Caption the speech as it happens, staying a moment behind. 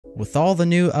With all the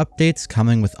new updates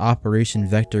coming with Operation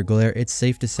Vector Glare, it's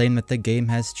safe to say that the game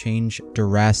has changed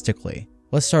drastically.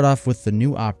 Let's start off with the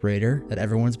new operator that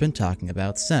everyone's been talking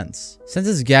about, Sense.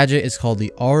 Sense's gadget is called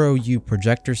the ROU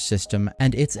Projector System,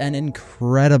 and it's an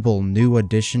incredible new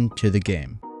addition to the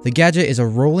game. The gadget is a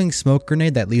rolling smoke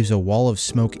grenade that leaves a wall of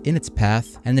smoke in its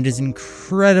path, and it is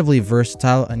incredibly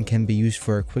versatile and can be used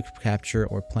for a quick capture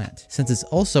or plant. Sense is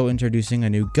also introducing a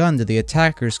new gun to the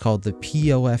attackers called the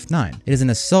POF-9. It is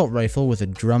an assault rifle with a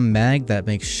drum mag that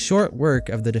makes short work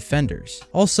of the defenders.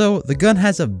 Also, the gun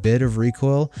has a bit of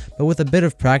recoil, but with a bit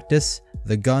of practice,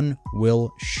 the gun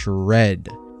will shred.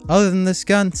 Other than this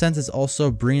gun, Sense is also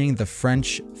bringing the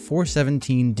French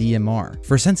 417 DMR.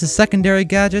 For Sense's secondary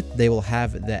gadget, they will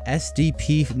have the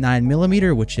SDP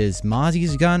 9mm, which is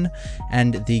Mozzie's gun,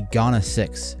 and the Ghana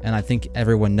 6. And I think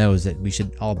everyone knows that we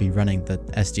should all be running the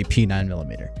SDP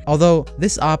 9mm. Although,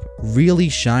 this op really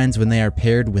shines when they are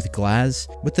paired with Glaz.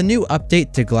 With the new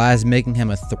update to Glaz making him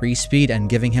a 3-speed and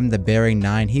giving him the bearing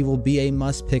 9, he will be a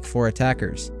must-pick for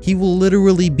attackers. He will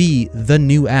literally be the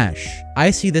new Ash.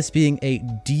 I see this being a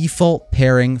default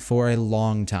pairing for a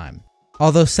long time.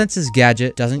 Although Sense's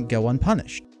gadget doesn't go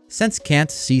unpunished. Sense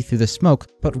can't see through the smoke,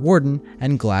 but Warden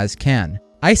and Glaz can.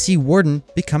 I see Warden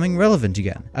becoming relevant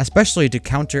again, especially to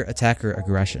counter attacker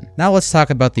aggression. Now let's talk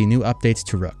about the new updates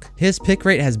to Rook. His pick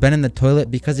rate has been in the toilet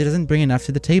because he doesn't bring enough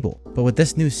to the table, but with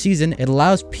this new season, it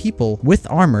allows people with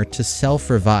armor to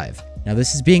self-revive. Now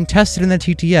this is being tested in the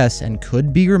TTS and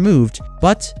could be removed,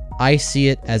 but I see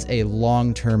it as a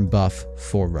long-term buff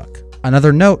for Rook.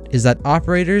 Another note is that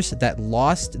operators that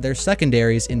lost their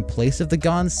secondaries in place of the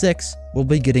Gon 6 will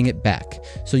be getting it back,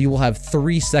 so you will have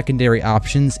 3 secondary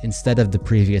options instead of the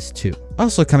previous 2.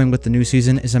 Also coming with the new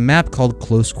season is a map called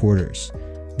Close Quarters.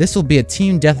 This will be a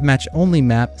team deathmatch only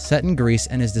map set in Greece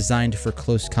and is designed for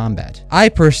close combat. I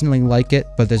personally like it,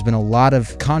 but there's been a lot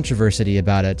of controversy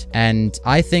about it, and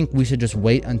I think we should just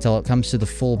wait until it comes to the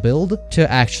full build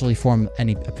to actually form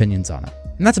any opinions on it.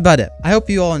 And that's about it. I hope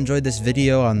you all enjoyed this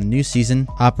video on the new season,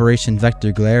 Operation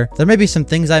Vector Glare. There may be some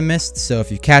things I missed, so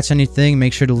if you catch anything,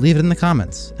 make sure to leave it in the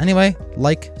comments. Anyway,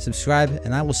 like, subscribe,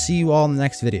 and I will see you all in the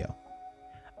next video.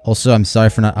 Also, I'm sorry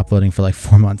for not uploading for like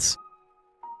 4 months.